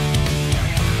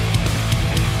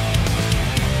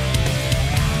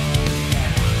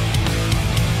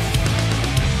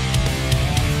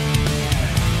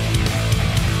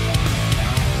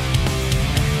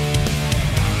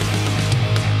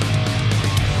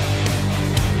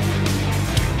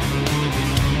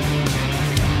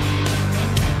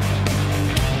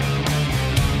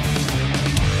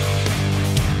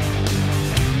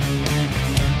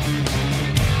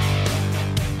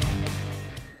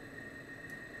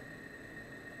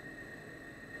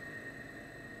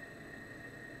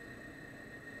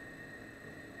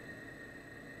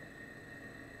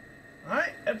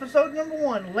Episode number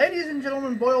 1. Ladies and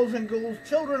gentlemen, boys and ghouls,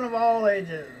 children of all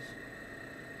ages.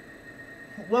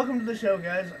 Welcome to the show,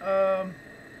 guys.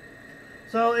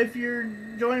 So if you're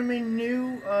joining me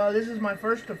new, this is my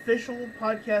first official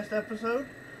podcast episode.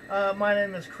 My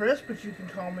name is Chris, but you can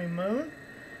call me Moon.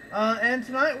 And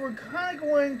tonight we're kind of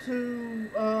going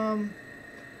to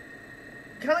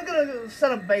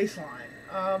set a baseline.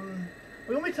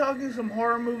 We're going to be talking some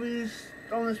horror movies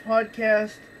on this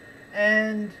podcast,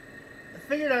 and I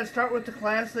figured I'd start with the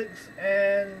classics,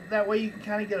 and that way you can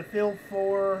kind of get a feel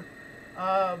for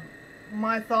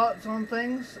my thoughts on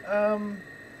things.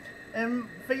 And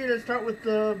figured I'd start with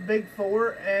the Big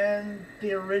Four, and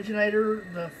the originator,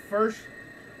 the first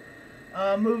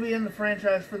movie in the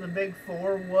franchise for the Big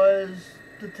Four was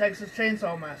the Texas Chain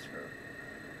Saw Massacre.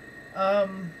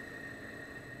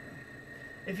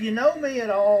 If you know me at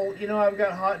all, you know I've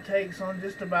got hot takes on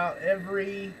just about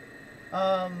every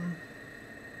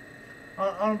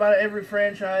on about every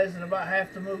franchise and about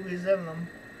half the movies in them.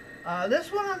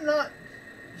 This one I'm not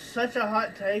such a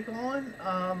hot take on.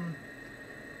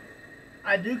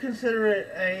 I do consider it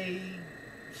a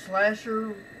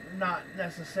slasher, not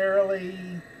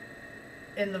necessarily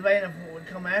in the vein of what would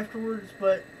come afterwards,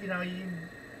 but you know,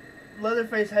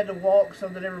 Leatherface had to walk so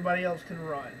that everybody else could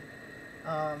run.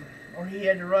 Or he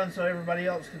had to run so everybody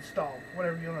else could stalk,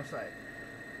 whatever you want to say.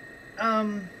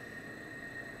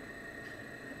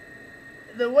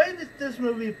 The way that this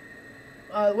movie,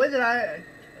 the way that I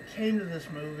came to this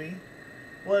movie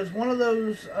was one of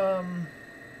those,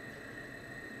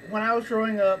 when I was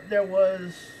growing up, I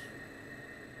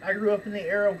grew up in the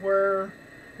era where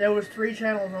there was 3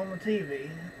 channels on the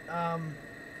TV,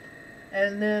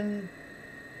 and then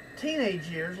late teenage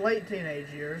years,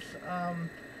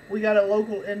 we got a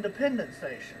local independent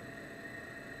station,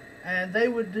 and they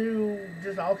would do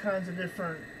just all kinds of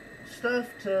different stuff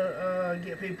to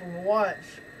get people to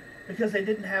watch, because they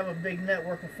didn't have a big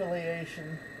network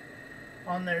affiliation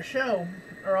on their show,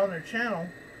 or on their channel.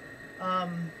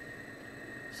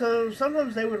 So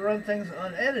sometimes they would run things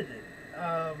unedited,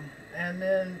 and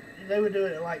then they would do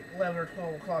it at like 11 or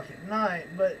 12 o'clock at night,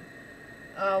 but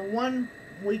one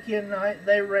weekend night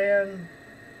they ran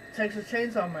Texas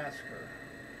Chain Saw Massacre.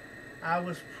 I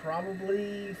was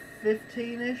probably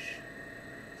 15-ish,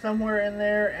 somewhere in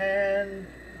there, and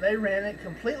they ran it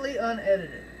completely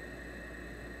unedited.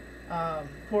 Of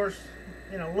course,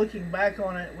 you know, looking back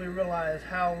on it, we realize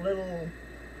how little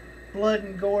blood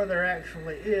and gore there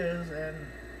actually is, and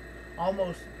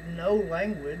almost no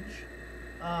language.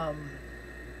 At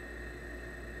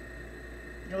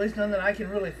least none that I can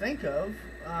really think of.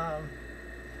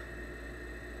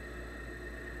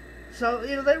 So,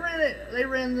 you know, they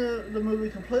ran the movie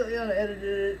completely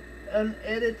unedited, and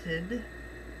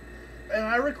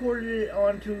I recorded it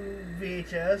onto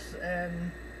VHS,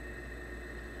 and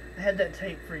I had that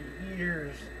tape for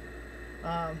years.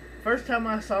 First time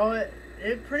I saw it,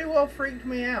 it pretty well freaked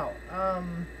me out.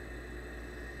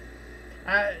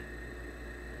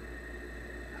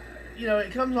 You know,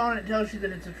 it comes on, it tells you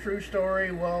that it's a true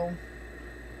story. Well,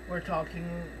 we're talking,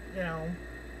 you know,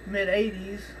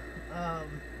 mid-80s.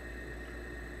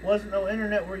 Wasn't no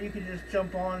internet where you could just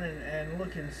jump on and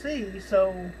look and see,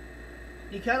 so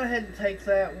you kind of had to take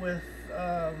that with,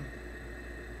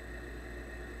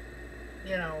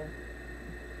 you know,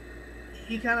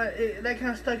 that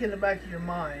kind of stuck in the back of your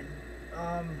mind,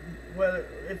 whether,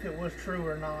 if it was true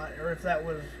or not, or if that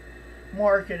was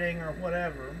marketing or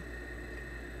whatever.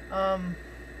 So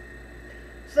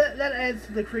that adds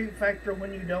to the creep factor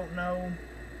when you don't know.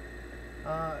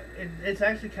 It's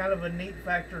actually kind of a neat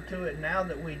factor to it now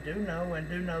that we do know, and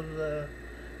do know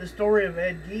the story of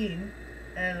Ed Gein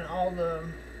and all of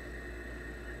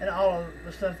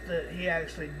the stuff that he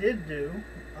actually did do,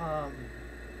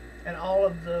 and all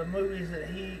of the movies that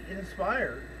he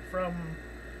inspired, from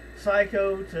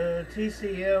Psycho to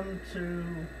TCM to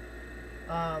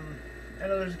I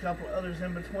know there's a couple others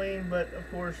in between, but of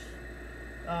course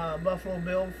Buffalo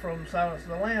Bill from Silence of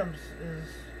the Lambs is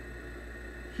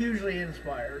hugely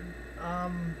inspired.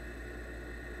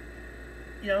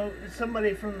 You know, it's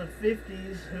somebody from the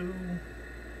 50s who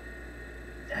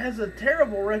has a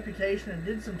terrible reputation and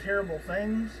did some terrible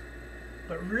things,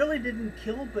 but really didn't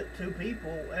kill but 2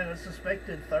 people and a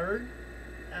suspected third.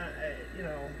 You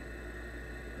know,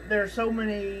 there are so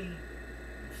many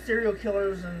serial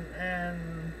killers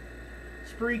and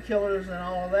spree killers and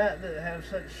all of that have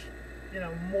such, you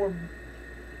know,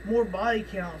 more body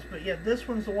counts, but yet this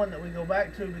one's the one that we go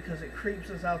back to because it creeps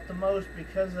us out the most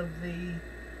because of the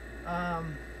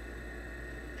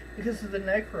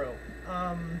necro,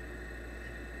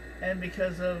 and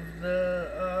because of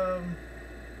the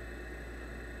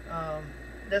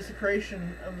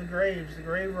desecration of the graves, the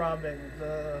grave robbing,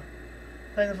 the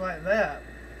things like that.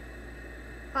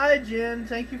 Hi Jen,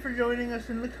 thank you for joining us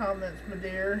in the comments, my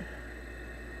dear.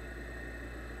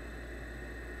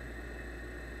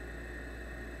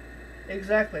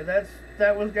 Exactly, that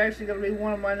was actually going to be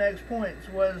one of my next points,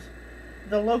 was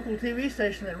the local TV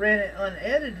station that ran it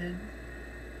unedited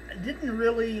there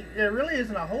really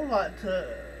isn't a whole lot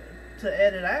to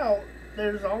edit out.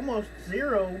 There's almost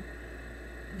zero.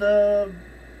 The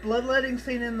bloodletting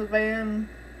scene in the van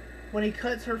when he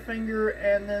cuts her finger,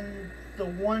 and then the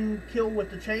one kill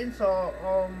with the chainsaw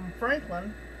on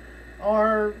Franklin,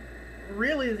 are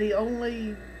really the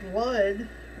only blood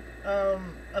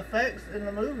effects in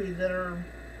the movie that are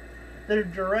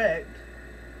direct.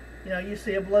 You know, you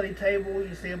see a bloody table,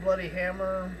 you see a bloody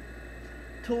hammer,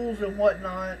 tools and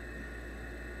whatnot.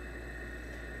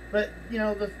 But, you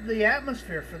know, the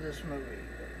atmosphere for this movie,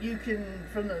 you can,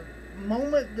 from the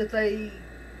moment that they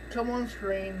come on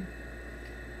screen,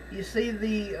 you see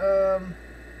the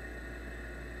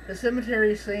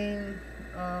cemetery scene,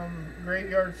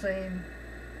 graveyard scene,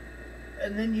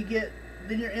 and then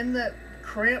you're in that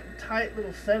cramped, tight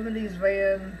little 70s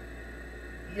van,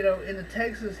 you know, in the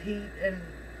Texas heat, and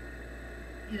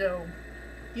you know,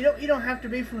 you don't have to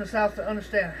be from the South to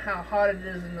understand how hot it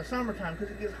is in the summertime, because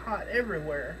it gets hot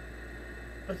everywhere.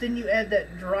 But then you add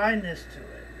that dryness to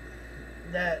it,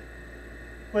 that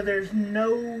where there's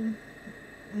no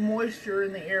moisture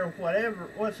in the air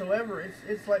whatsoever.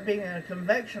 It's like being in a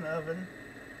convection oven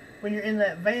when you're in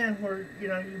that van, where, you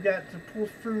know, you've got to pull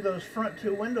through those front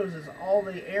two windows is all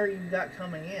the air you've got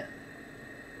coming in.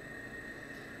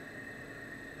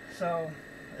 So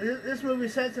this movie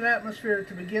sets an atmosphere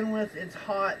to begin with. It's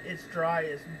hot, it's dry,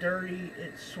 it's dirty,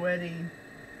 it's sweaty,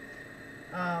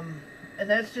 and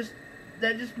that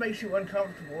just makes you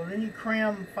uncomfortable. And then you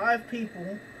cram 5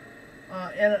 people,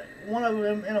 and one of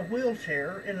them in a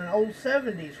wheelchair, in an old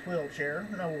 70s wheelchair,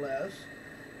 no less,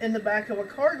 in the back of a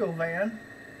cargo van.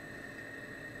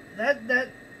 That's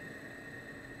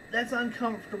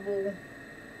uncomfortable,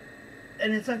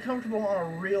 and it's uncomfortable on a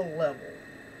real level.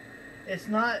 It's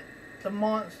not the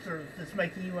monster that's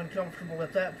making you uncomfortable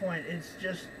at that point. It's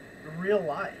just real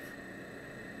life.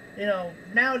 You know,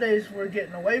 nowadays we're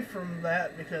getting away from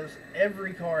that because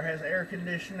every car has air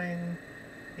conditioning.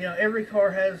 You know, every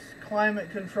car has climate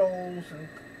controls and,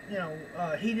 you know,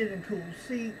 heated and cooled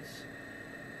seats.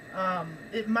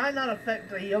 It might not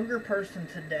affect a younger person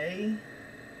today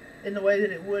in the way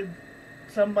that it would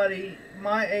somebody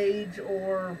my age,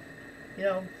 or, you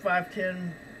know, 5,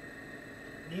 10,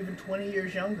 even 20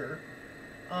 years younger.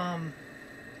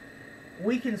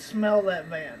 We can smell that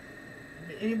van.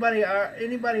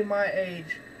 Anybody my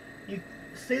age, you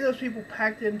see those people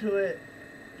packed into it,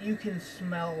 you can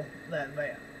smell that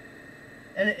van.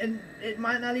 And it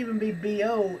might not even be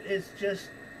BO, it's just,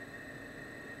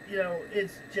 you know,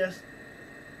 it's just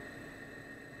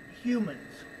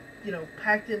humans, you know,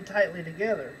 packed in tightly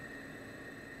together.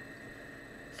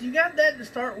 So you got that to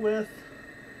start with,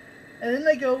 and then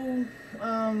they go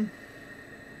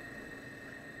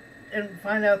and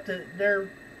find out that their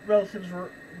relatives'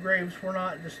 graves were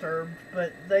not disturbed,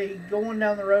 but they go on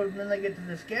down the road, and then they get to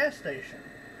this gas station.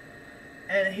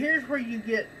 And here's where you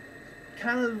get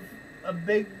kind of a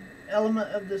big element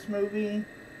of this movie.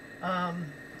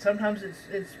 Sometimes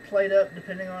it's played up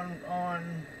depending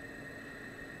on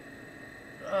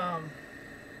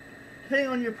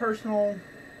your personal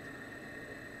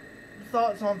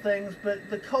thoughts on things, but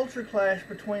the culture clash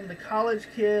between the college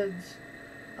kids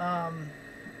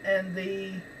and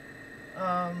the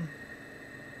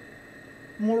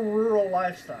more rural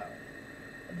lifestyle.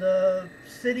 The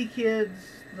city kids,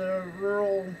 the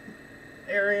rural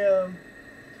area,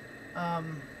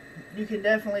 you can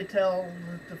definitely tell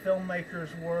that the filmmakers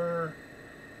were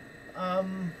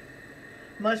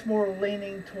much more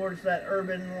leaning towards that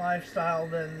urban lifestyle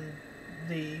than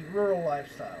the rural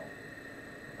lifestyle.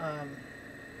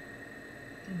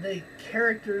 The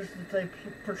characters that they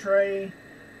portray,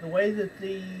 the way that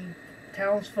the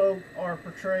townsfolk are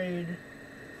portrayed,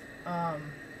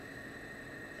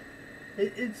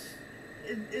 it's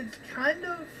kind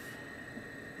of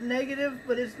negative,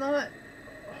 but it's not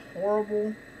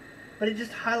horrible. But it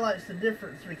just highlights the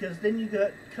difference, because then you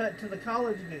got cut to the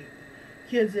college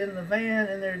kids in the van,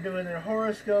 and they're doing their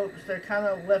horoscopes. They're kind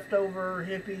of leftover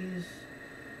hippies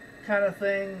kind of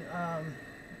thing,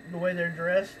 the way they're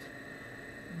dressed.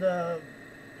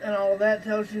 And all of that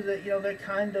tells you that, you know, they're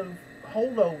kind of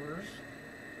holdovers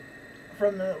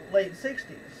from the late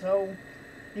 60s. So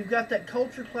you've got that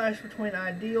culture clash between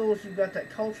ideals. You've got that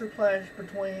culture clash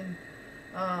between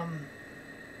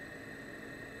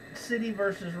city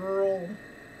versus rural.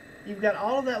 You've got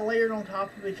all of that layered on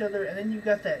top of each other, and then you've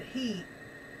got that heat.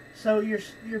 So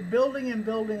you're building and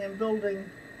building and building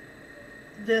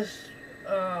this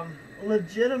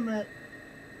legitimate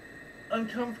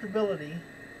uncomfortability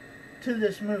to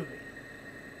this movie.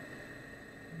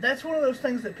 That's one of those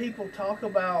things that people talk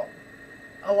about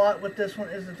a lot with this one,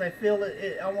 is that they feel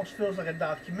it almost feels like a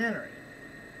documentary.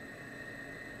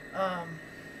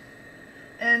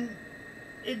 And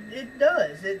it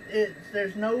does.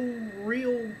 There's no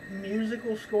real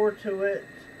musical score to it.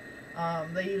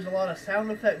 They use a lot of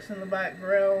sound effects in the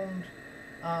background.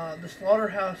 The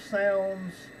slaughterhouse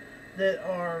sounds that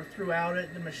are throughout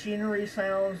it, the machinery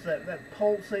sounds, that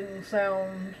pulsing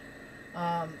sound,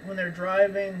 when they're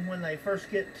driving, when they first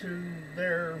get to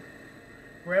their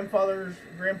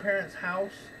grandparents'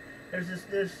 house, there's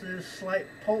this slight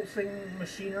pulsing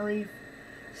machinery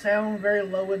sound, very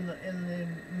low in the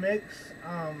mix,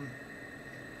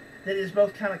 that is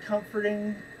both kind of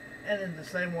comforting, and in the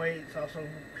same way it's also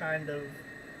kind of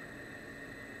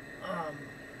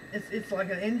it's like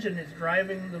an engine. It's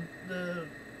driving the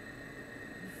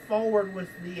forward with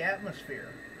the atmosphere.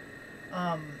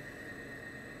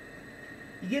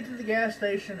 You get to the gas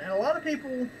station, and a lot of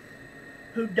people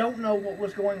who don't know what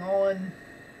was going on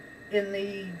in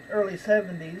the early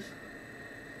 70s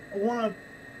want to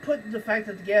put the fact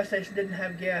that the gas station didn't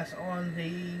have gas on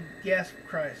the gas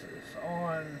crisis,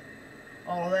 on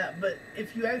all of that. But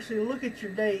if you actually look at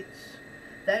your dates,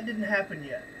 that didn't happen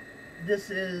yet. This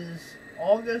is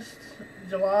August,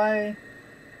 July,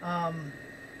 and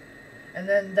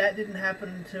then that didn't happen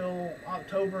until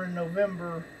October and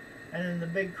November, and then the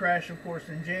big crash, of course,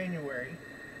 in January.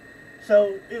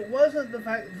 So it wasn't the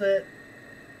fact that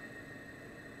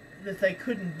they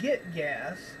couldn't get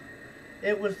gas.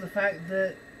 It was the fact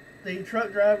that the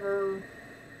truck driver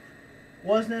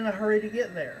wasn't in a hurry to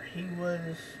get there. He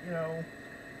was,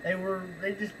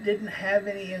 they just didn't have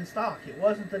any in stock. It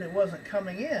wasn't that it wasn't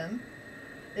coming in.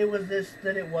 It was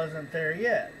that it wasn't there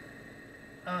yet.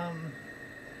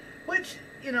 Which,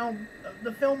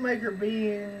 the filmmaker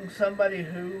being somebody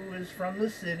who is from the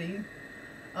city,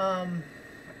 that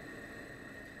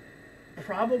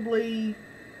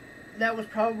was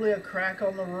probably a crack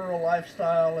on the rural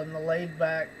lifestyle and the laid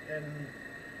back, and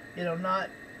not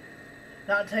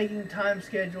taking time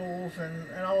schedules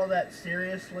and all of that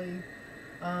seriously.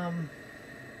 One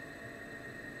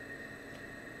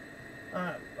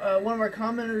of our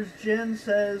commenters, Jen,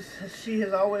 says she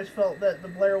has always felt that the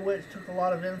Blair Witch took a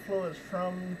lot of influence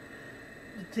from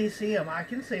the TCM. I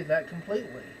can see that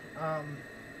completely.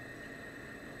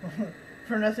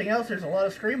 For nothing else, there's a lot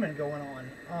of screaming going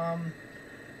on.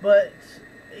 But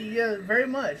yeah, very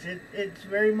much. It's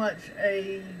very much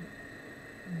a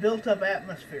built-up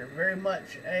atmosphere. Very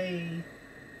much a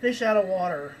fish out of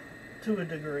water to a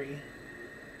degree.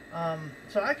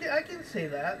 So I can see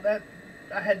that.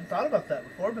 I hadn't thought about that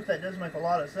before, but that does make a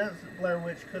lot of sense. That Blair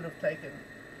Witch could have taken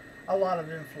a lot of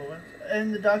influence,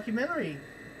 and the documentary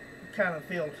kind of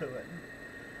feel to it.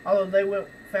 Although they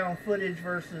found footage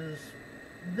versus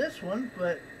this one,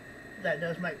 but that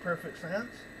does make perfect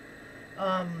sense.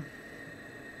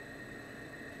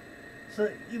 So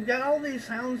you've got all these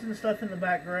sounds and stuff in the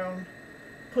background,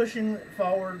 pushing it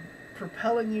forward,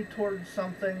 propelling you towards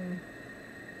something,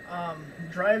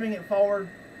 driving it forward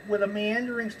with a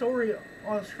meandering story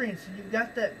on screen. So you've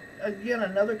got that, again,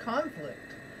 another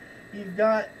conflict. You've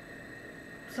got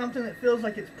something that feels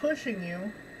like it's pushing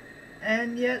you,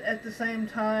 and yet at the same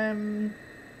time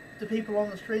the people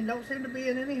on the screen don't seem to be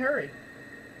in any hurry.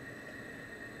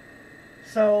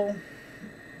 So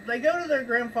they go to their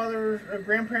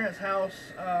grandparents'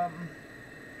 house. I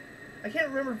can't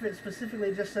remember if it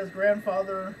specifically just says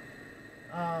grandfather,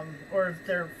 or if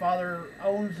their father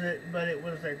owns it, but it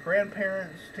was their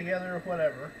grandparents together or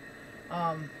whatever.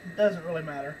 Doesn't really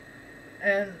matter.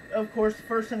 And of course, the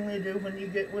first thing they do when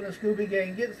the Scooby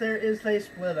Gang gets there is they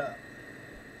split up.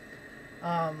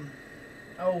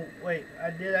 Oh wait, I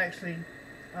did actually.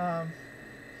 I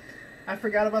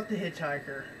forgot about the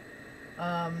hitchhiker.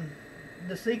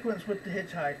 The sequence with the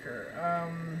hitchhiker.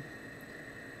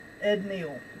 Ed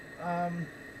Neal.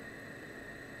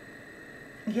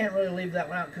 You can't really leave that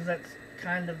one out because that's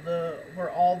kind of where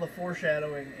all the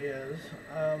foreshadowing is.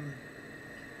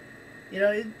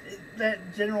 That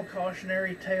general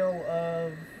cautionary tale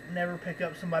of never pick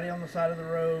up somebody on the side of the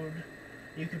road.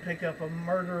 You could pick up a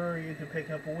murderer, you could pick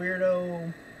up a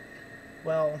weirdo.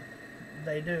 Well,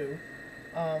 they do.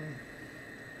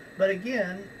 But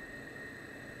again,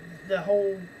 the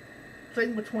whole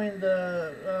thing between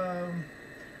that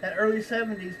early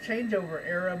 70s changeover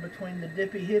era between the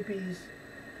dippy hippies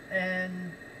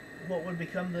and what would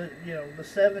become the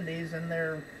 70s and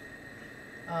their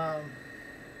um,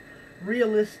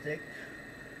 realistic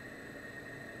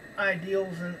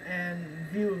ideals and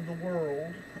view of the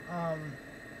world.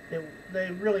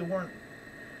 They really weren't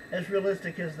as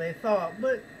realistic as they thought,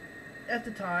 but at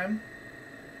the time,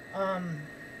 and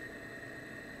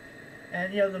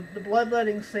the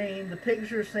bloodletting scene, the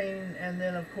picture scene, and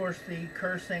then of course the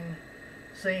cursing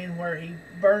scene where he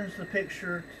burns the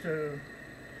picture to,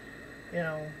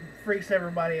 freaks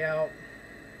everybody out.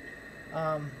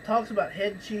 Talks about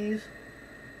head cheese,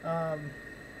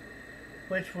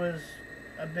 which was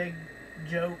a big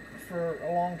joke for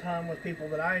a long time with people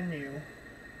that I knew.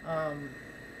 I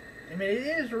mean, it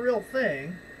is a real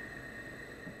thing.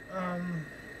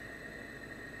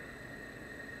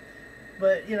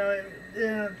 But,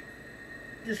 it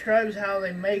describes how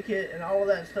they make it and all of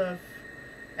that stuff.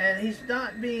 And he's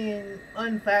not being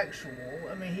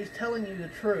unfactual. I mean, he's telling you the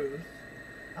truth.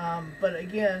 But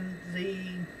again, the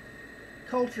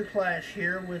culture clash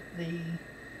here with the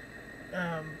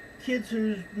kids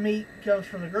whose meat comes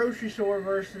from the grocery store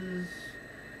versus,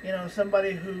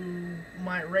 somebody who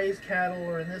might raise cattle,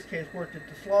 or in this case worked at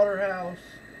the slaughterhouse.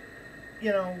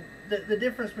 The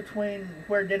difference between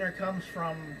where dinner comes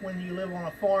from when you live on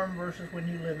a farm versus when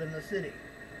you live in the city.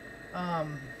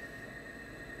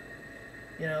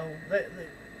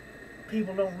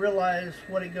 People don't realize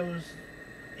what it goes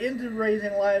into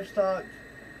raising livestock,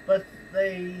 but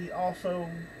they also,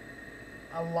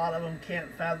 a lot of them can't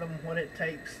fathom what it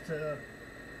takes to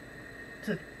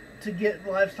get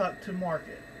livestock to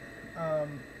market.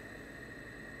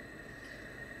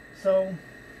 So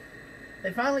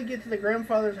they finally get to the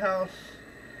grandfather's house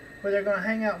where they're going to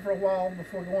hang out for a while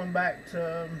before going back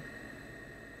to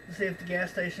see if the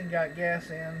gas station got gas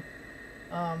in.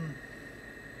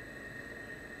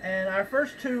 And our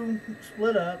first two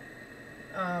split up,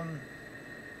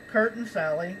 Kurt and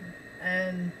Sally,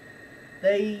 and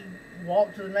they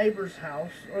walk to the neighbor's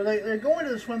house, or they're going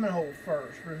to the swimming hole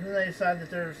first, but then they decide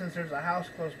that since there's a house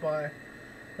close by,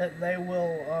 that they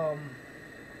will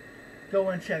go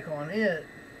and check on it.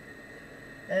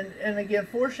 And again,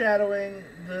 foreshadowing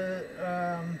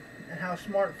and how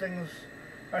smart things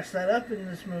are set up in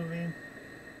this movie.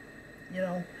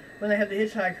 When they have the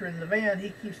hitchhiker in the van,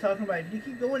 he keeps talking about, if you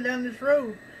keep going down this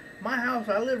road, my house,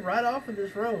 I live right off of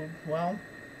this road. Well,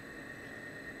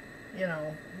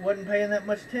 wasn't paying that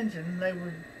much attention. They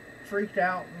were freaked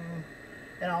out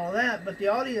and all of that, but the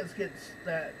audience gets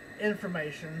that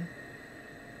information,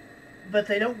 but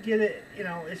they don't get it,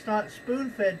 it's not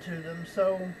spoon-fed to them.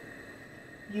 So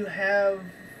you have,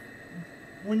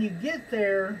 when you get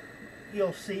there,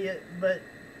 you'll see it, but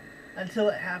until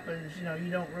it happens,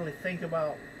 you don't really think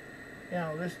about,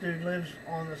 this dude lives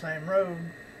on the same road.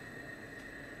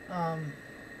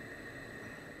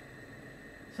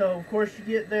 So of course you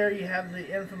get there, you have the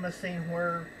infamous scene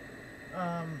where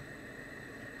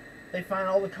they find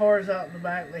all the cars out in the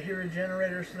back. They hear a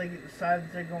generator, so they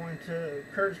decide that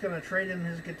Kurt's going to trade in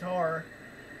his guitar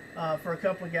for a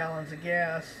couple of gallons of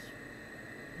gas,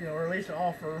 or at least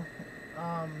offer.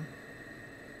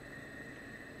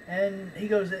 And he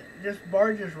just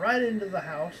barges right into the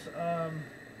house.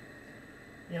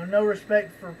 No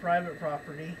respect for private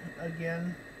property.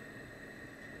 Again,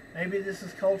 maybe this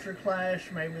is culture clash,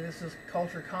 maybe this is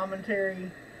culture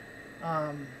commentary,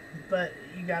 but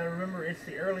you got to remember, it's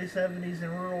the early 70s in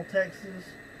rural Texas.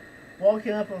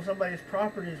 Walking up on somebody's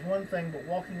property is one thing, but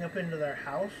walking up into their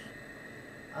house,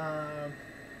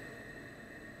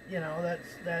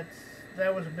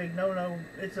 that was a big no-no.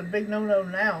 It's a big no-no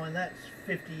now, and that's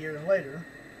 50 years later.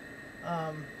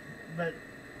 But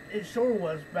it sure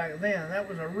was back then. That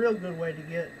was a real good way to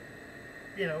get,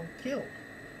 killed.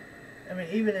 I mean,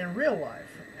 even in real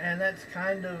life. And that's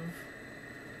kind of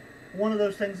one of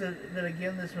those things that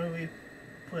again, this movie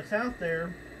puts out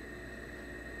there,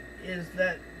 is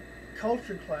that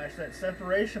culture clash, that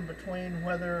separation between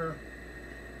whether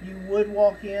you would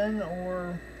walk in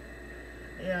or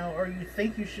you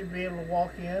think you should be able to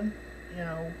walk in,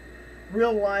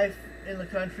 real life in the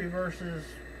country versus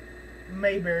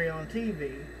Mayberry on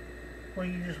TV, where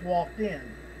you just walked in.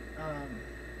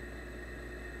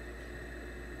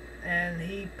 And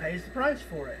he pays the price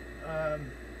for it.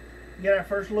 You get our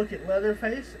first look at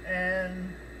Leatherface,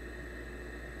 and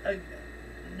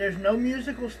there's no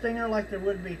musical stinger like there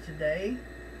would be today.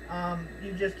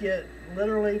 You just get,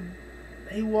 literally,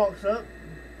 he walks up,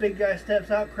 big guy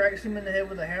steps out, cracks him in the head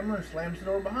with a hammer, and slams the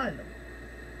door behind him.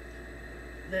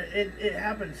 It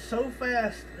happens so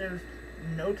fast, there's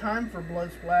no time for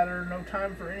blood splatter, no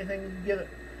time for anything. You get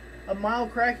a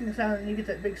mild cracking sound, and you get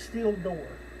that big steel door.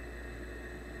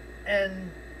 And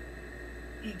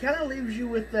it kind of leaves you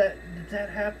with that, did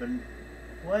that happen?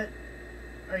 What?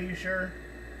 Are you sure?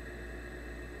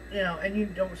 you know, and you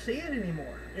don't see it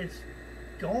anymore. It's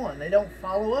gone. They don't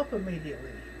follow up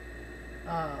immediately.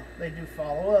 They do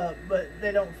follow up, but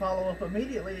they don't follow up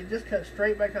immediately. It just cuts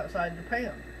straight back outside to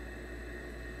Pam.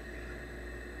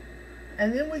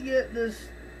 And then we get this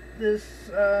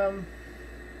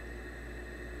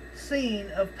scene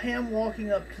of Pam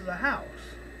walking up to the house.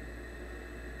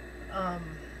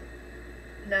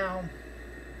 Now,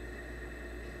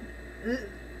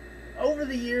 over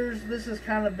the years, this has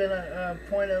kind of been a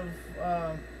point of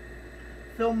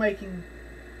filmmaking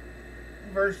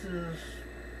versus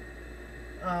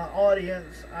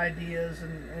audience ideas,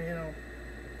 and you know,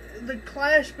 the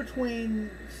clash between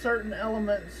certain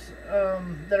elements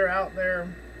that are out there.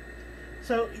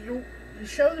 So you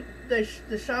show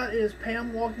the shot is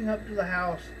Pam walking up to the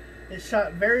house. It's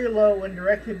shot very low and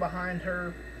directly behind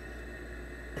her,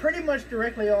 pretty much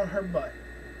directly on her butt.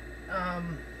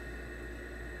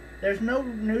 There's no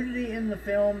nudity in the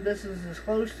film. This is as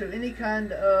close to any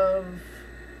kind of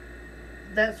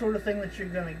that sort of thing that you're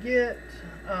going to get.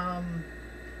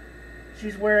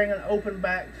 She's wearing an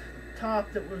open-backed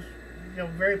top that was, you know,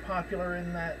 very popular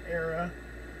in that era.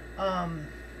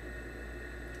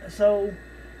 So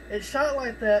it's shot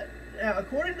like that. Now,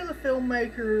 according to the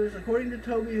filmmakers, according to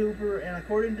Tobe Hooper, and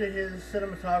according to his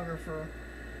cinematographer,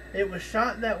 it was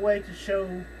shot that way to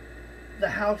show the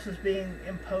house as being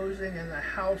imposing and the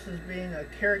house as being a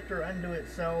character unto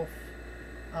itself,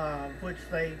 which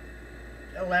they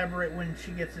elaborate when she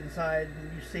gets inside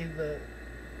and you see the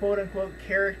quote-unquote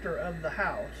character of the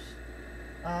house.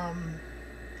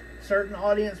 Certain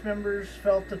audience members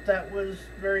felt that that was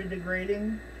very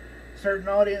degrading. Certain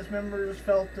audience members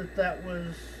felt that that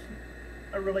was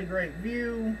a really great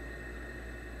view.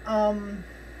 All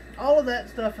of that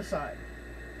stuff aside,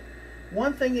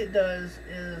 one thing it does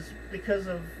is, because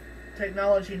of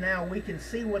technology now, we can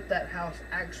see what that house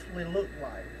actually looked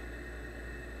like.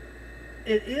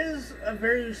 It is a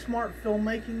very smart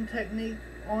filmmaking technique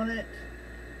on it,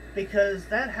 because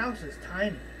that house is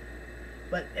tiny,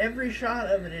 but every shot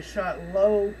of it is shot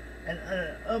low and at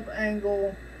an up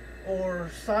angle or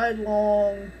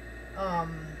sidelong,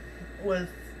 with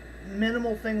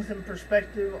minimal things in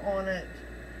perspective on it.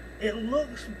 It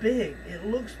looks big. It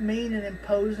looks mean and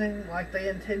imposing, like they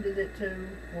intended it to.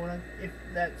 If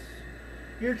that's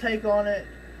your take on it,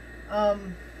 I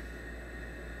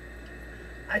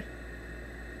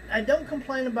don't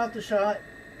complain about the shot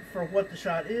for what the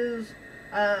shot is.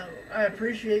 I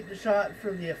appreciate the shot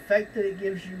for the effect that it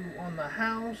gives you on the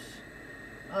house,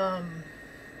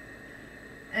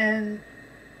 and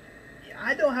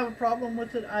I don't have a problem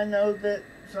with it. I know that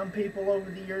some people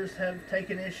over the years have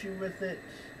taken issue with it,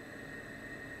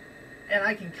 and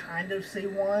I can kind of see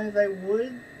why they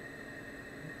would.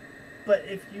 But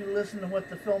if you listen to what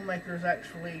the filmmakers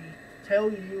actually tell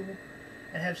you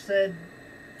and have said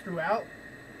throughout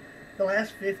the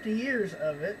last 50 years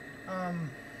of it,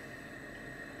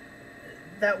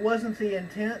 that wasn't the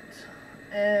intent,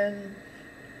 and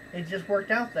it just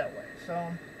worked out that way.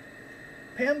 So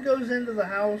Pam goes into the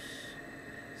house,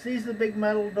 sees the big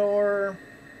metal door,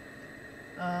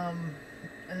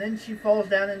 and then she falls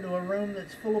down into a room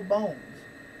that's full of bones,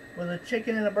 with a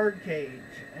chicken in a bird cage,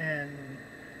 and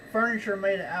furniture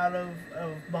made out of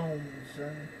bones,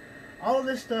 and all of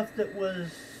this stuff that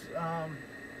was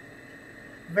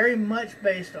very much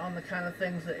based on the kind of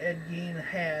things that Ed Gein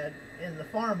had in the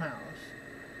farmhouse,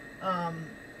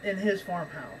 in his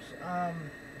farmhouse.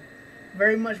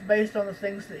 Very much based on the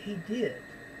things that he did.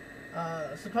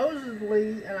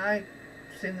 Supposedly, and I've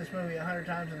seen this movie 100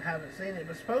 times and haven't seen it,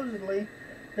 but supposedly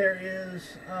there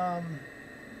is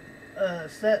a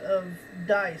set of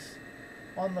dice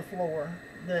on the floor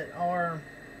that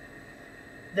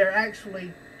they're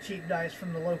actually cheap dice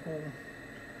from the local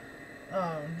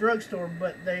drugstore,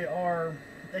 but they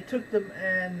took them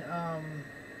and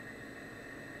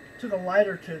took a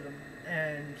lighter to them,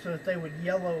 and so that they would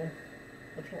yellow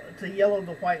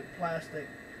the white plastic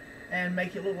and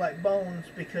make it look like bones,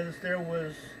 because there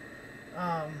was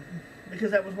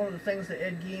because that was one of the things that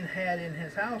Ed Gein had in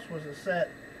his house, was a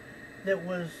set that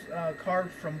was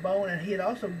carved from bone, and he had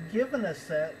also given a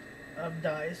set of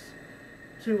dice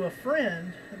to a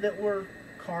friend that were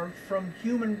carved from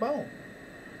human bone.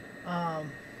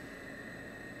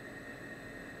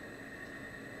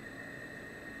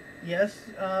 Yes,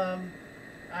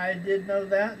 I did know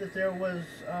that there was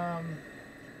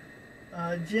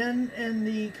Jen in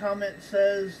the comment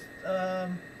says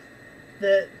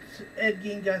that Ed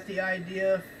Gein got the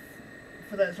idea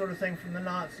for that sort of thing from the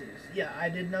Nazis. Yeah, I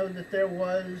did know that there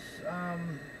was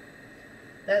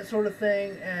that sort of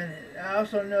thing, and I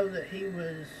also know that he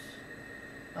was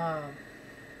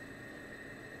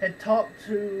had talked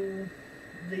to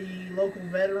the local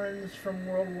veterans from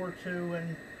World War II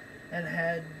and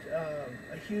had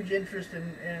a huge interest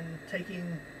in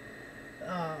taking,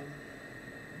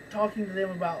 talking to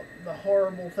them about the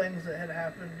horrible things that had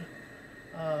happened.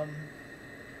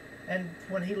 And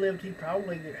when he lived, he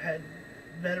probably had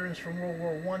veterans from World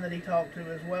War I that he talked to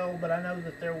as well. But I know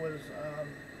that there was,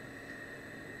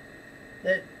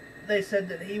 that they said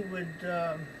that he would,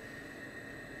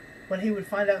 when he would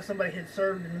find out somebody had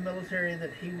served in the military,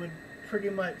 that he would pretty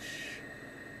much,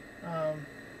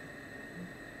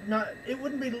 it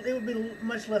would be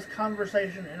much less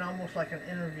conversation and almost like an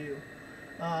interview.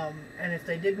 And if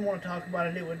they didn't want to talk about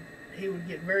it, he would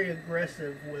get very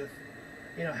aggressive with,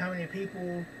 how many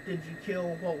people did you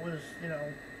kill, what was,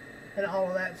 and all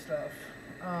of that stuff.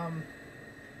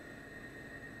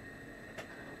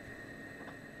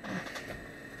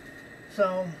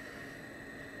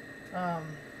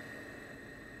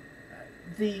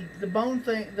 The bone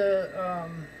thing,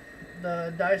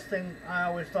 the dice thing, I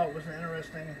always thought was an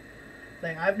interesting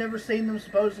thing. I've never seen them.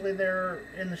 Supposedly they're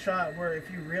in the shot where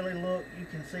if you really look, you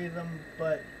can see them.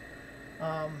 But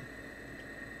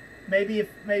maybe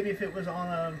if it was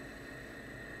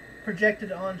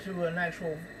projected onto an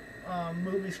actual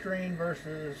movie screen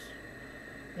versus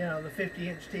the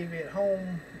 50-inch TV at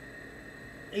home,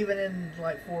 even in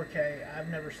like 4K, I've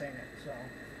never seen it. So,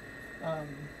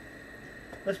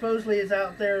 but supposedly it's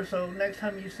out there. So next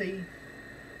time you see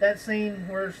that scene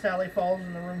where Sally falls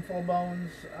in the room full of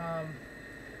bones,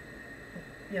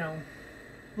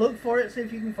 look for it, see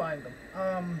if you can find them.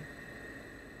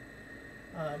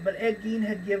 But Ed Gein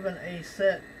had given a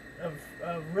set of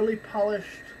really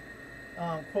polished,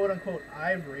 quote-unquote,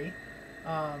 ivory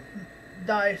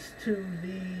dice to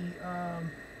the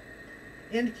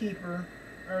innkeeper,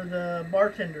 or the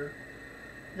bartender,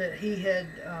 that he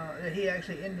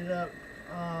actually ended up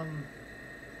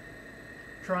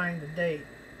trying to date.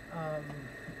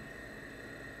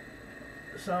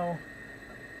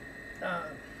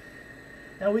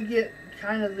 Now we get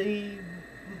kind of the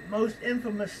most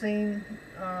infamous scene,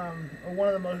 or one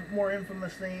of the more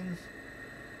infamous scenes.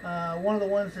 One of the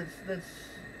ones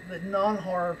that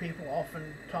non-horror people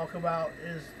often talk about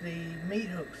is the meat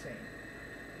hook scene.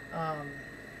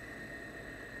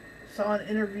 Saw an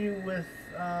interview with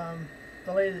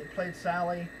the lady that played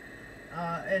Sally,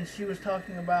 and she was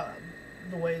talking about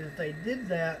the way that they did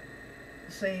that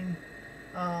scene.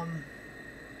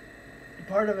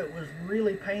 Part of it was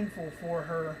really painful for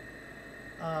her,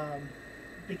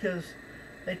 because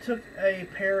they took a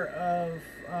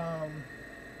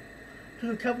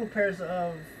couple of pairs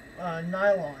of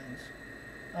nylons,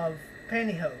 of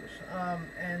pantyhose,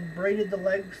 and braided the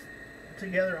legs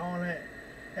together on it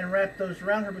and wrapped those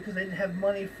around her because they didn't have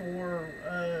money for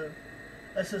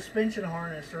a suspension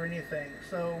harness or anything.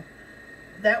 So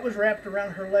that was wrapped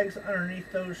around her legs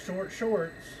underneath those short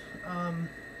shorts,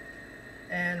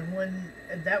 and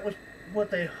that was what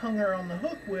they hung her on the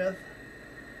hook with,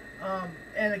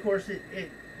 and of course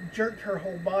it jerked her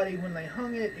whole body when they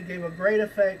hung it. It gave a great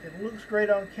effect. It looks great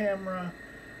on camera,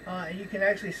 and you can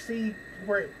actually see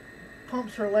where it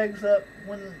pumps her legs up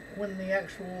when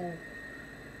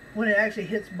it actually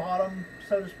hits bottom,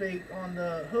 so to speak, on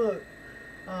the hook.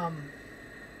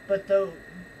 But the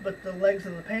legs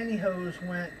of the pantyhose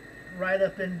went right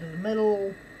up into the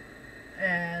middle,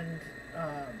 and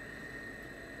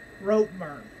rope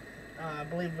burn, I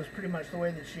believe, was pretty much the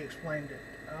way that she explained it.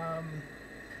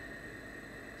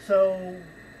 So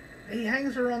he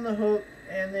hangs her on the hook,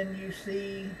 and then you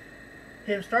see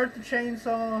him start the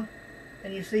chainsaw,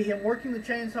 and you see him working the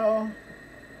chainsaw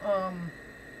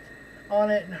on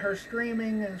it, and her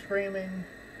screaming and screaming,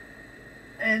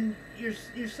 and you're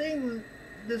seeing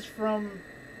this from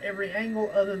every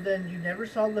angle, other than you never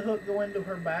saw the hook go into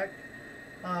her back,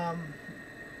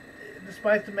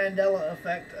 despite the Mandela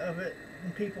effect of it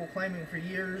and people claiming for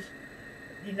years.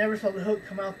 You never saw the hook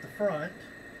come out the front.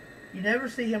 You never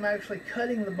see him actually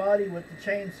cutting the body with the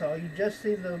chainsaw. You just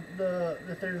see that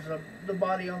there's the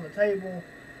body on the table,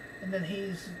 and then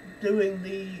he's doing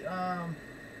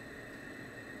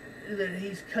that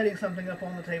he's cutting something up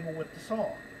on the table with the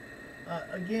saw.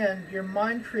 Again, your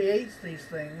mind creates these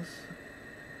things.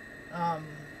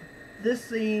 This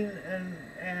scene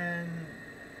and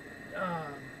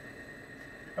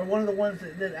are one of the ones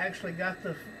that actually got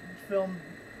the film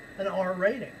an R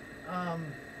rating.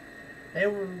 They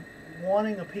were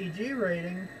wanting a PG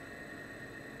rating,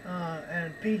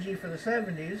 and PG for the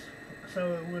 70s,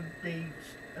 so it would be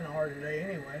an R today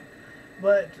anyway.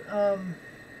 But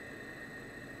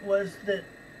was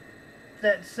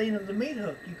that scene of the meat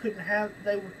hook? You couldn't have.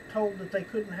 They were told that they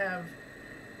couldn't have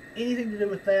anything to do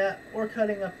with that or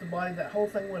cutting up the body. That whole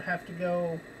thing would have to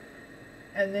go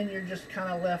and then you're just kind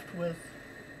of left with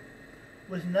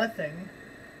nothing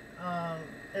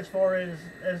as far as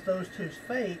those two's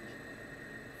fate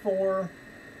for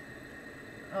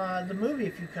the movie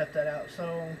if you cut that out.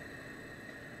 So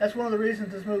that's one of the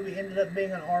reasons this movie ended up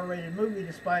being an R-rated movie,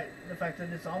 despite the fact that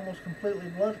it's almost completely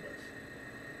bloodless.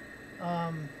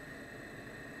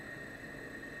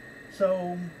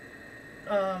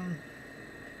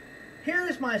 Here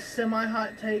is my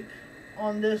semi-hot take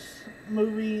on this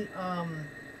movie.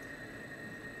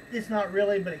 It's not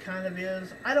really, but it kind of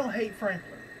is. I don't hate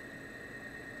Franklin.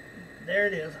 There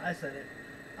it is. I said it.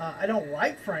 I don't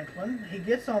like Franklin. He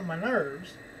gets on my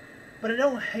nerves, but I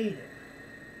don't hate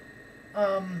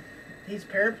him. He's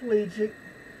paraplegic.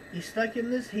 He's stuck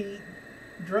in this heat,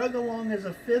 drug along as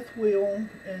a fifth wheel,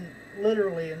 and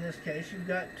literally in this case, you've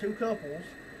got two couples,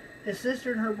 his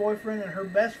sister and her boyfriend, and her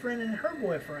best friend and her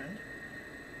boyfriend,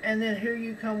 and then here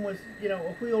you come with, you know,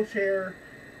 a wheelchair,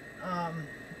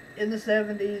 in the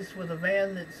 70s with a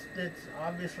van that's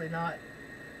obviously not,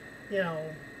 you know,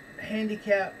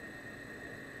 handicap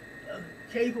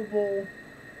capable,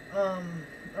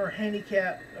 or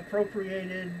handicap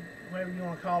appropriated, whatever you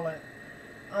want to call it.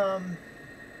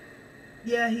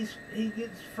 Yeah, he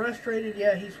gets frustrated.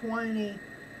 Yeah, he's whiny.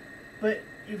 But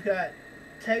you've got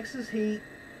Texas heat.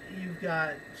 You've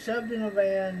got shoved in a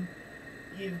van.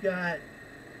 You've got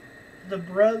the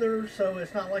brother, so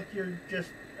it's not like you're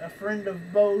just a friend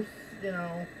of both. You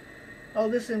know, oh,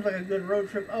 this seems like a good road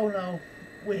trip. Oh no,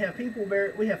 we have people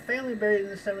buried. We have family buried in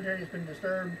the cemetery that's been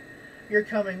disturbed. You're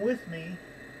coming with me.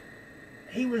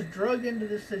 He was drugged into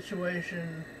this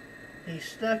situation. He's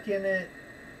stuck in it,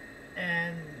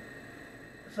 and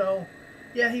so,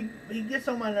 yeah, he gets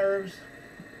on my nerves,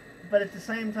 but at the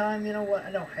same time, you know what,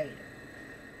 I don't hate him.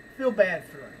 I feel bad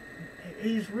for him.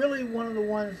 He's really one of the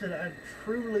ones that I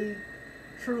truly,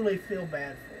 truly feel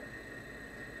bad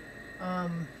for.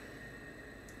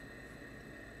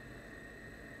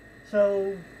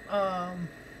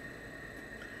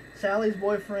 Sally's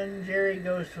boyfriend, Jerry,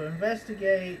 goes to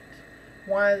investigate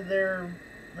why they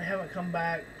haven't come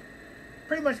back.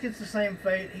 Pretty much gets the same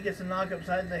fate. He gets a knock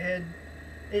upside the head.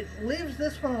 It leaves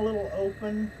this one a little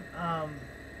open.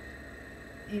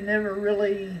 You never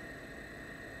really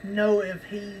know if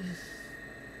he's,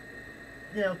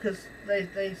 you know, because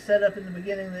they set up in the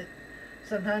beginning that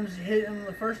sometimes you hit him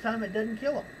the first time, it doesn't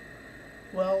kill him.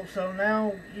 Well, so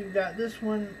now you've got this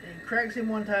one, it cracks him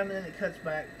one time, and then it cuts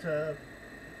back to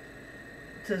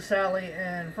Sally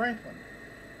and Franklin.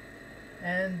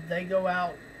 And they go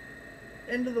out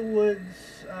into the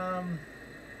woods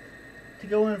to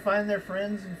go and find their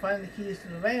friends and find the keys to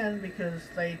the van, because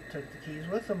they took the keys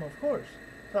with them, of course.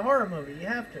 It's a horror movie, you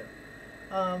have to.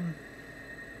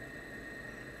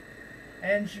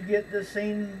 And you get the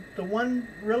scene, the one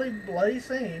really bloody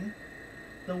scene,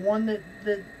 the one that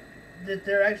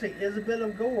there actually is a bit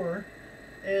of gore,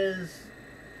 is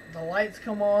the lights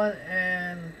come on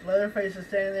and Leatherface is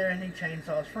standing there and he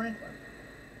chainsaws Franklin.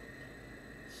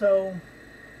 So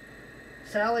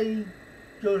Sally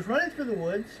goes running through the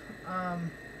woods,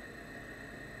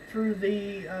 through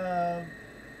the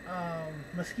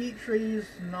mesquite trees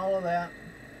and all of that.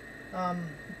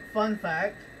 Fun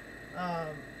fact,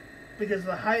 because of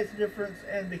the height difference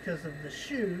and because of the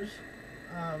shoes,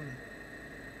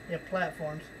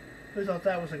 platforms, who thought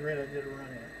that was a great idea to run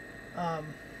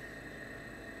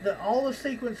in. All the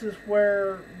sequences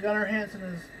where Gunnar Hansen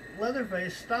as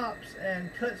Leatherface stops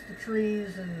and cuts the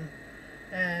trees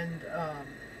and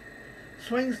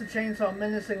swings the chainsaw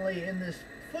menacingly in this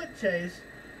foot chase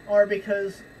are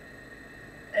because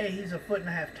he's a foot and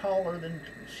a half taller than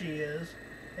she is,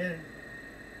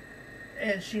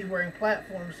 and she's wearing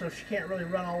platforms, so she can't really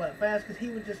run all that fast, because he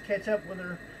would just catch up with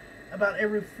her about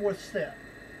every fourth step.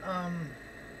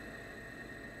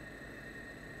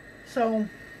 So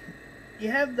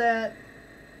you have that.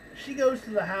 She goes to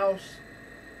the house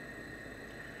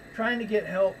trying to get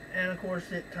help, and of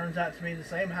course it turns out to be the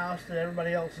same house that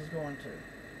everybody else is going to.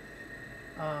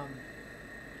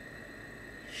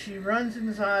 She runs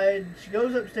inside. She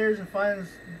goes upstairs and finds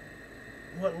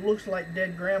what looks like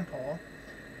dead grandpa.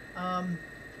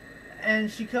 And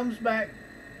she comes back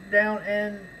down,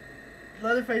 and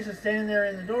Leatherface is standing there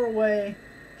in the doorway.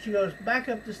 She goes back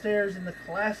up the stairs in the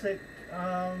classic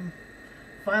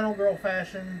Final Girl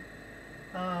fashion,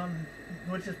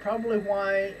 which is probably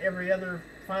why every other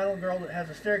Final Girl that has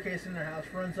a staircase in their house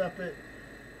runs up it.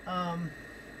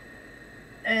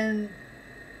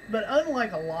 But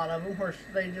unlike a lot of them, where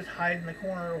they just hide in the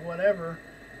corner or whatever,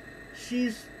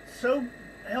 she's so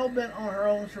hell-bent on her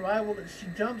own survival that she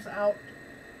jumps out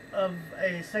of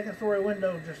a second-story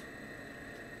window, just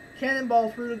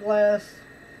cannonball through the glass,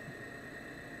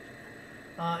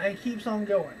 and keeps on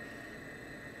going.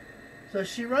 So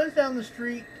she runs down the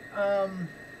street.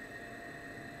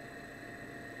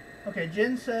 Okay,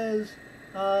 Jen says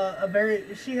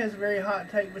she has a very hot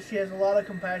take, but she has a lot of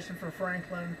compassion for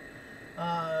Franklin.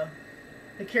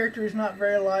 The character is not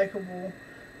very likable,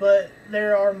 but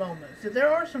there are moments.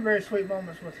 There are some very sweet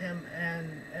moments with him,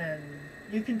 and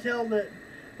you can tell that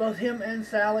both him and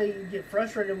Sally get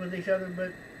frustrated with each other,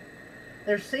 but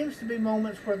there seems to be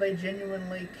moments where they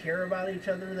genuinely care about each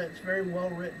other. That's very well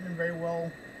written and very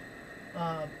well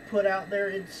put out there.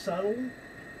 It's subtle.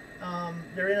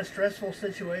 They're in a stressful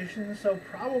situation, so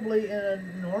probably in a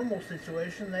normal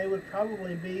situation they would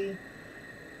probably be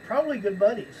good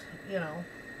buddies, you know.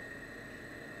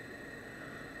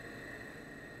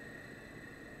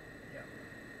 Yeah.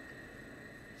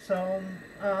 So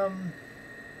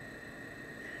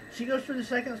she goes through the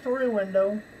second story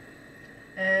window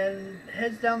and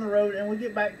heads down the road, and we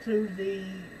get back to the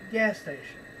gas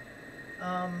station.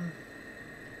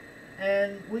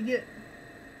 And we get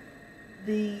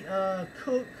the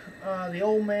cook, the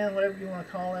old man, whatever you want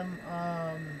to call him.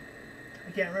 I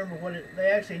can't remember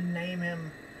they actually name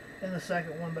him in the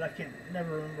second one, but I can't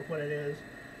never remember what it is.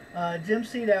 Jim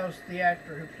Sedow's the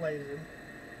actor who plays him.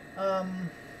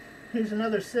 Here's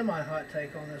another semi-hot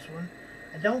take on this one.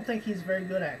 I don't think he's a very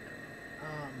good actor.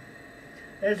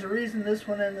 There's a reason this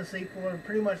one and the sequel are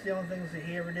pretty much the only things that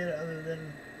he ever did other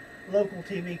than local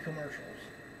TV commercials.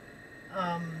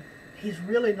 He's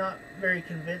really not very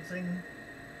convincing.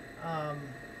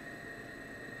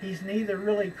 He's neither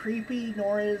really creepy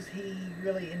nor is he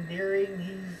really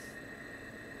endearing.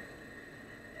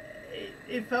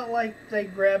 It felt like they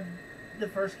grabbed the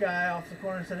first guy off the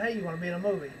corner and said, "Hey, you want to be in a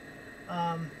movie?"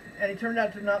 And he turned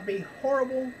out to not be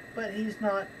horrible, but he's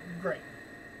not great.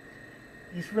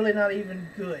 He's really not even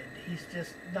good. He's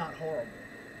just not horrible.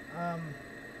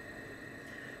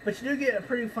 But you do get a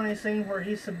pretty funny scene where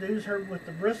he subdues her with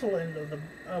the bristle end of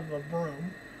a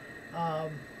broom.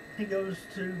 He goes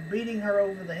to beating her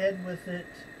over the head with it,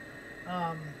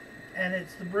 and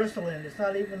it's the bristle end. It's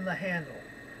not even the handle.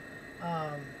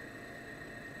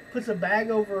 Puts a bag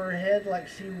over her head like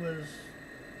she was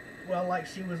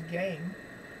game,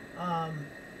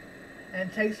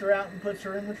 and takes her out and puts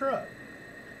her in the truck.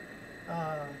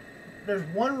 There's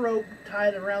one rope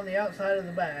tied around the outside of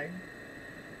the bag.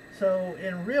 So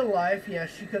in real life,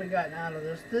 yes, she could have gotten out of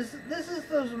this. This is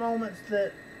those moments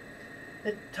that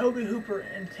Tobe Hooper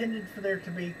intended for there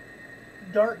to be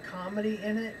dark comedy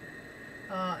in it,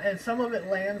 and some of it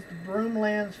lands. The broom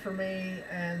lands for me,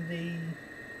 and the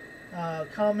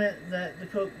comment that the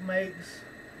cook makes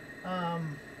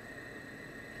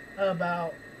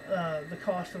about the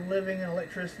cost of living and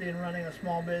electricity and running a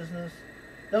small business.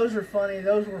 Those are funny.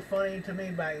 Those were funny to me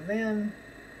back then.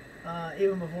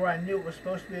 Even before I knew it was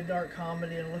supposed to be a dark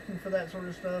comedy and looking for that sort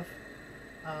of stuff.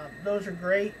 Those are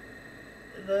great.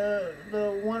 The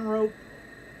one rope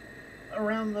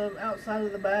around the outside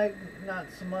of the bag, not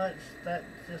so much. That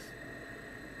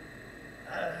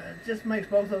just makes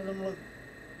both of them look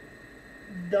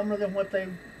dumber than what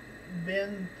they've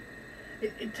been.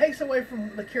 It takes away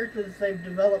from the characters they've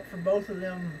developed for both of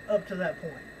them up to that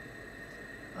point.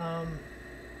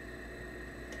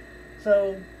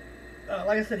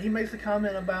 Like I said, he makes a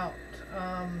comment about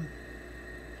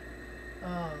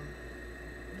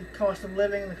the cost of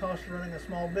living and the cost of running a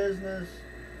small business,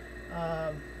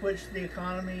 which the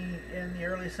economy in the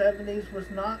early 70s was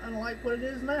not unlike what it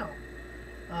is now.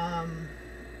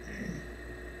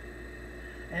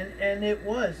 And it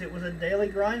was a daily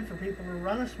grind for people to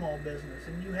run a small business,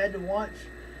 and you had to watch,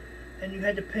 and you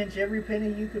had to pinch every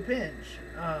penny you could pinch.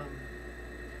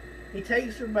 He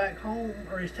takes her back home,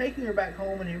 or he's taking her back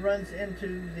home, and he runs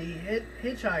into the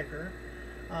hitchhiker,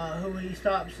 who he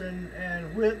stops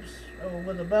and whips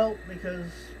with a belt because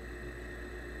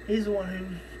he's the one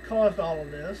who's caused all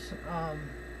of this,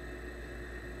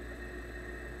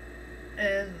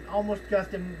 and almost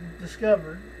got them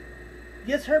discovered.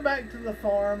 Gets her back to the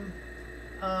farm,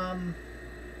 and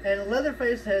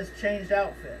Leatherface has changed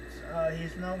outfits.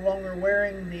 He's no longer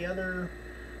wearing the other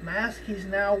mask. He's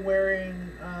now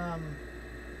wearing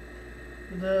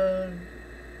the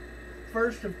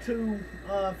first of two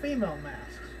female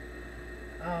masks.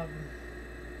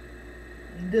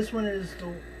 This one is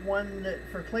the one that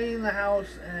for cleaning the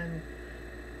house and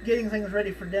getting things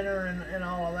ready for dinner and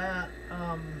all of that.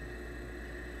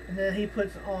 And then he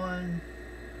puts on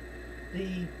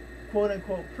the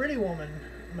quote-unquote pretty woman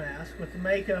mask with the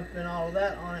makeup and all of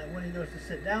that on it when he goes to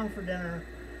sit down for dinner,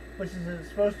 which is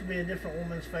supposed to be a different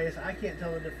woman's face. I can't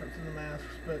tell the difference in the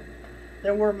masks, but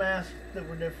there were masks that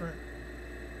were different.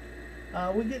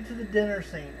 We get to the dinner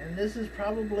scene, and this is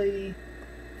probably,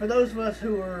 for those of us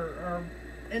who are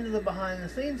into the behind the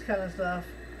scenes kind of stuff,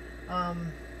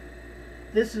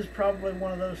 this is probably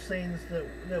one of those scenes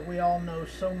that we all know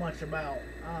so much about.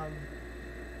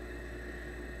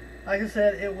 Like I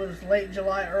said, it was late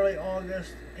July, early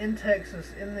August in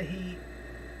Texas in the heat.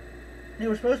 They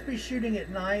were supposed to be shooting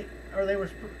at night, or the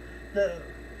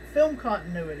film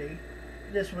continuity.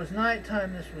 This was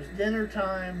nighttime, this was dinner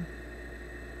time,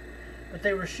 but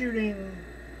they were shooting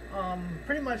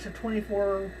pretty much a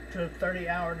 24 to 30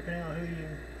 hour, depending on who you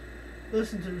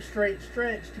listen to, straight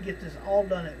stretch to get this all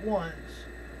done at once.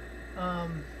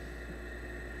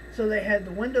 So they had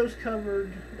the windows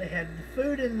covered, they had the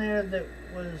food in there that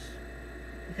was,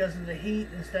 because of the heat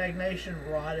and stagnation,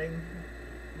 rotting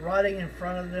in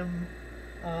front of them.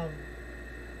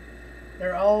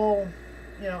 They're all,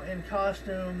 in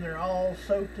costume. They're all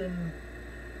soaked in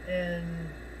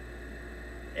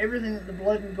everything, the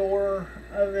blood and gore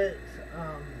of it.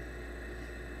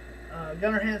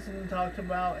 Gunnar Hansen talked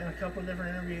about in a couple of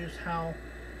different interviews how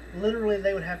literally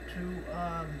they would have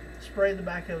to spray the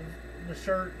back of the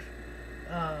shirt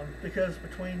because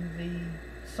between the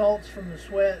salts from the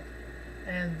sweat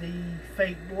and the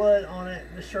fake blood on it,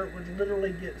 the shirt would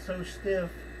literally get so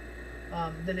stiff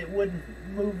that it wouldn't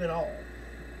move at all.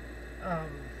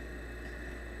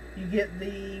 You get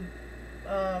the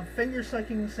finger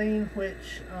sucking scene,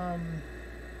 which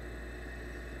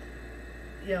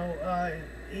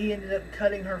he ended up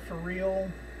cutting her for real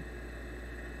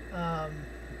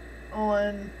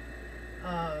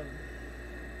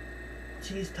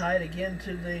she's tied again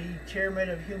to the chair made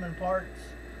of human parts.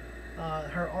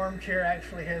 Her armchair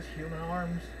actually has human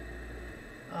arms.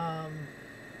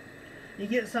 You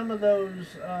get some of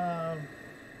those. A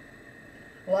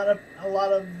lot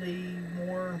of the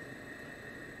more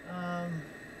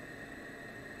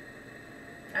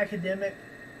academic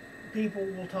people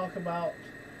will talk about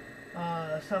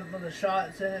some of the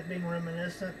shots in it being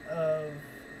reminiscent of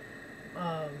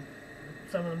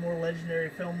some of the more legendary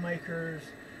filmmakers.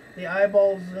 The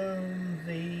eyeball zoom,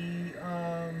 the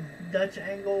Dutch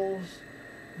angles,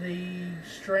 the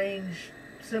strange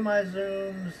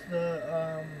semi-zooms,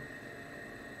 the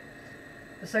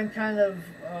same kind of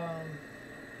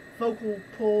focal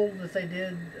pull that they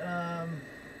did,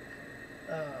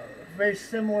 very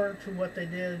similar to what they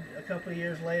did a couple of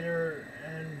years later,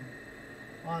 and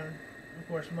on, of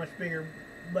course, a much bigger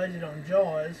budget on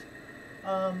Jaws,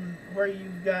 where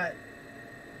you've got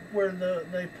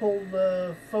they pull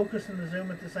the focus and the zoom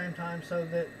at the same time so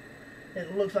that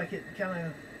it looks like it kind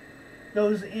of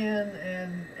goes in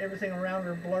and everything around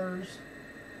her blurs.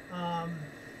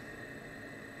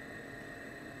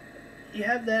 You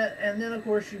have that, and then of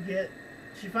course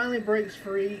she finally breaks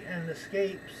free and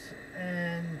escapes,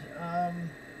 and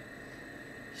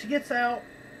she gets out,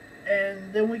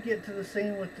 and then we get to the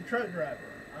scene with the truck driver,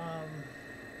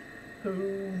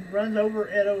 who runs over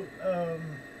at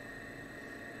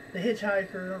the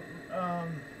hitchhiker,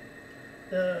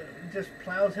 just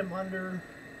plows him under,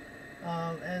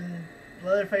 and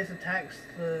Leatherface attacks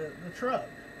the truck,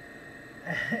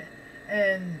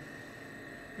 and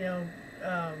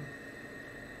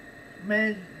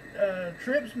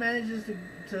Trips manages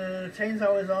to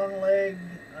chainsaw his own leg.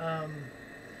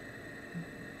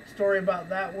 Story about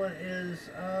that one is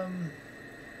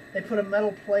they put a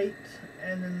metal plate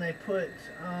and then they put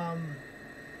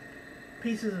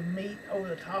pieces of meat over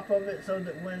the top of it so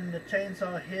that when the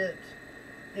chainsaw hit,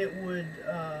 it would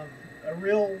a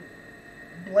real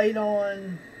blade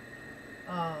on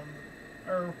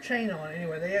or chain on.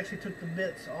 Anyway, they actually took the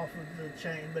bits off of the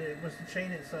chain, but it was the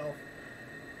chain itself.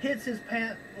 Hits his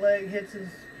pant leg, hits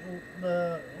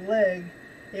the leg,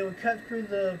 it would cut through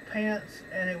the pants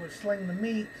and it would sling the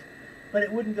meat, but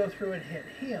it wouldn't go through and hit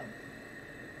him.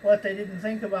 What they didn't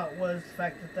think about was the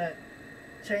fact that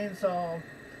chainsaw,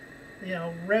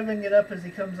 revving it up as he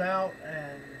comes out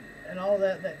and all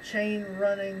that chain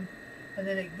running, and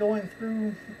then it going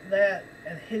through that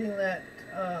and hitting that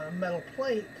metal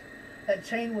plate, that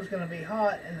chain was going to be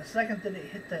hot, and the second that it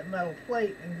hit that metal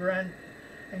plate and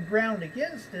ground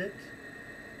against it,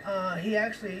 he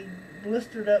actually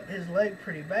blistered up his leg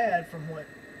pretty bad, from what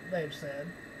they've said.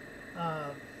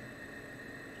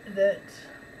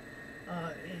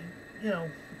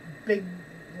 Big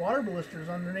water blisters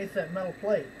underneath that metal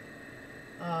plate.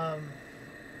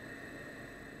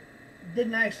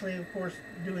 Didn't actually, of course,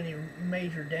 do any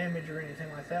major damage or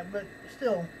anything like that, but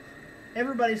still,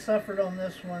 everybody suffered on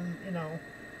this one.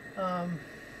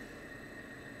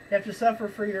 You have to suffer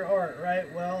for your art,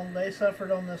 right? Well, they suffered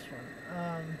on this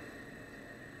one.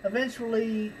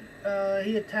 Eventually,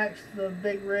 he attacks the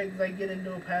big rig. They get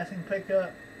into a passing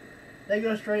pickup. They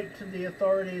go straight to the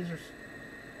authorities,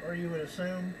 or you would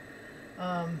assume.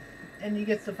 And you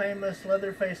get the famous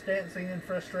Leatherface dancing in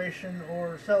frustration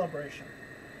or celebration,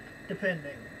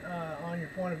 depending on your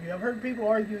point of view. I've heard people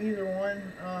argue either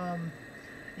one.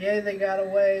 Yay, they got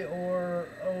away, or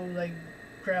oh,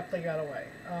 crap, they got away.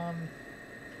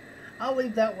 I'll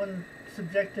leave that one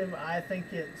subjective. I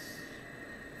think it's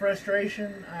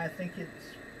frustration. I think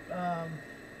it's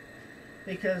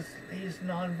because he's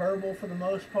nonverbal for the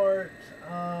most part.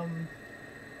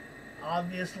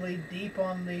 Obviously deep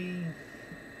on the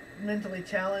mentally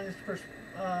challenged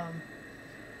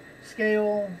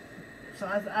scale. So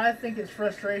I think it's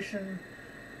frustration.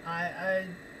 I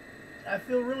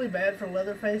feel really bad for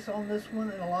Leatherface on this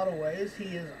one in a lot of ways.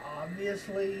 He is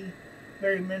obviously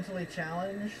very mentally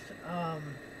challenged,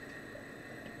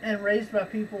 and raised by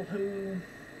people who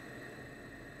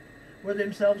were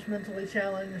themselves mentally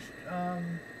challenged,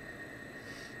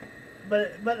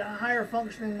 but higher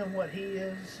functioning than what he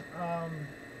is.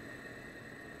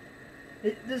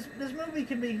 This movie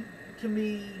can be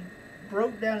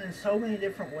broke down in so many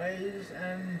different ways,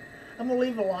 and I'm gonna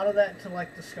leave a lot of that to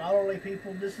like the scholarly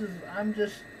people. I'm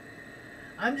just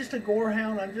a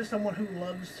gorehound. I'm just someone who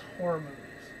loves horror movies.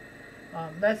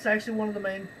 That's actually one of the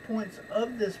main points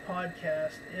of this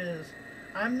podcast. Is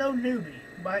I'm no newbie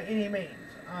by any means.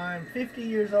 I'm 50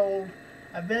 years old.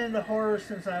 I've been into horror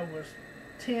since I was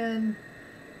 10.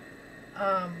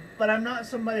 But I'm not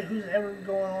somebody who's ever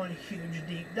going on huge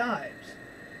deep dives.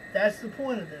 That's the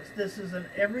point of this. This is an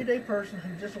everyday person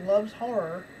who just loves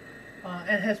horror,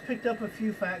 and has picked up a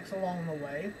few facts along the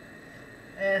way,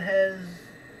 and has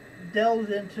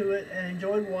delved into it and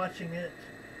enjoyed watching it.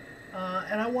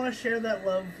 And I want to share that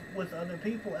love with other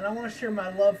people, and I want to share my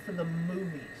love for the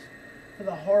movies, for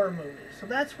the horror movies. So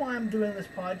that's why I'm doing this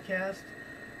podcast.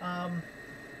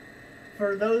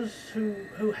 For those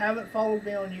who haven't followed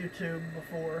me on YouTube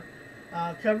before,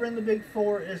 covering the big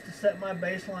four is to set my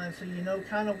baseline so you know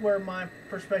kind of where my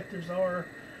perspectives are,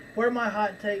 where my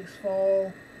hot takes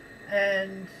fall,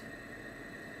 and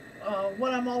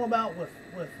what I'm all about with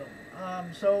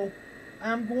them. So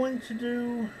I'm going to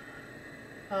do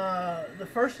the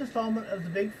first installment of the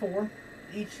big four,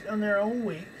 each on their own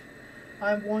week.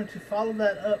 I'm going to follow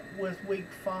that up with week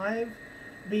 5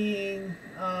 being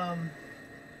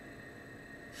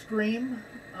Scream.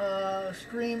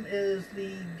 Scream is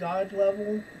the God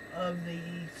level of the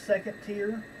second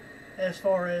tier as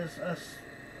far as us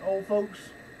old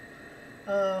folks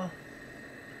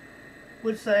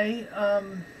would say.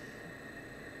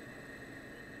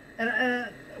 And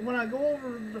when I go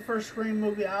over the first Scream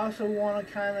movie, I also want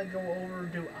to kind of go over,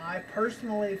 do I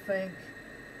personally think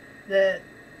that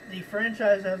the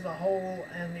franchise as a whole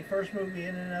and the first movie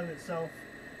in and of itself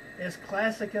is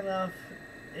classic enough,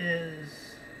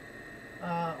 is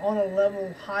on a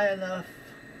level high enough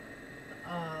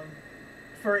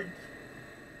for it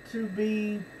to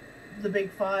be the big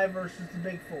 5 versus the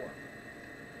big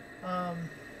 4.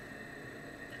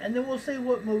 And then we'll see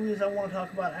what movies I want to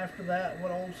talk about after that,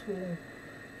 what old school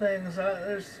things.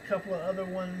 There's a couple of other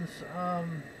ones,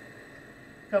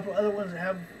 that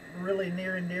have really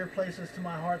near and dear places to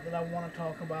my heart that I want to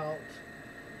talk about.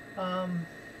 And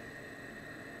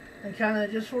kind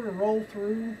of just sort of roll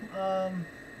through.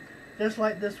 Just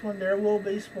like this one, there will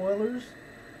be spoilers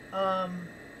on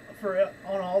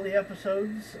all the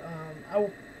episodes.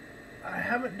 I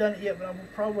haven't done it yet, but I will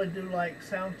probably do like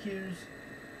sound cues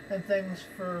and things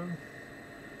for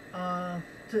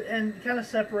and kind of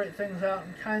separate things out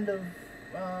and kind of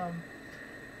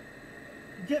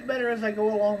get better as I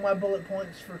go along. My bullet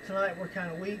points for tonight were kind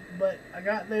of weak, but I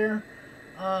got there.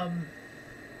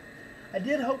 I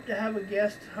did hope to have a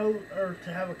guest host or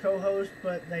to have a co-host,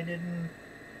 but they didn't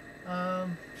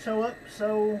show up.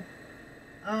 So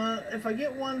if I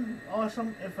get one,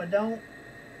 awesome. If I don't,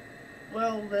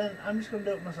 well, then I'm just going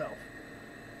to do it myself.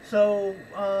 So,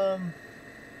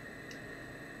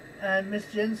 and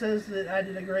Miss Jen says that I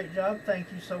did a great job.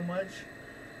 Thank you so much.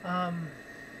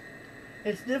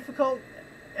 It's difficult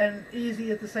and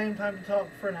easy at the same time to talk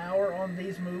for an hour on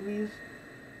these movies.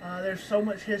 There's so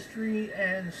much history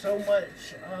and so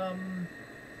much,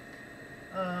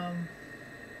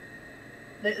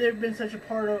 they've been such a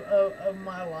part of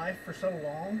my life for so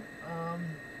long,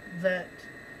 that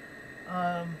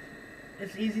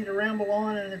it's easy to ramble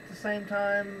on, and at the same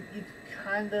time,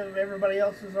 everybody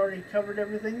else has already covered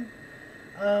everything.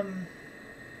 And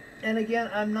again,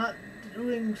 I'm not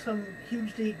doing some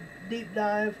huge deep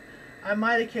dive. I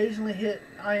might occasionally hit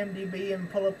IMDb and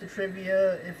pull up the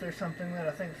trivia if there's something that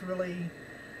I think is really,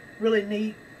 really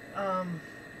neat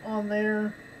on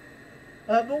there.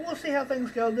 But we'll see how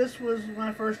things go. This was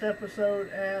my first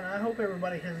episode, and I hope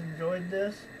everybody has enjoyed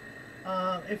this.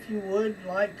 If you would,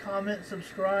 like, comment,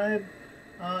 subscribe.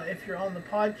 If you're on the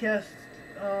podcast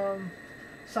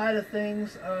side of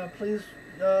things, please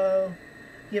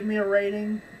give me a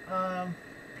rating.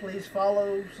 Please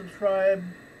follow, subscribe,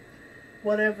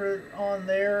 whatever on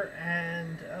there.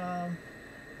 And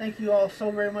thank you all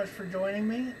so very much for joining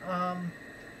me.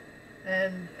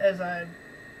 And as I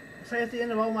say at the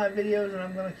end of all my videos, and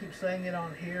I'm going to keep saying it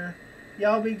on here,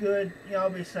 y'all be good, y'all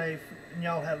be safe, and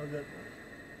y'all have a good one.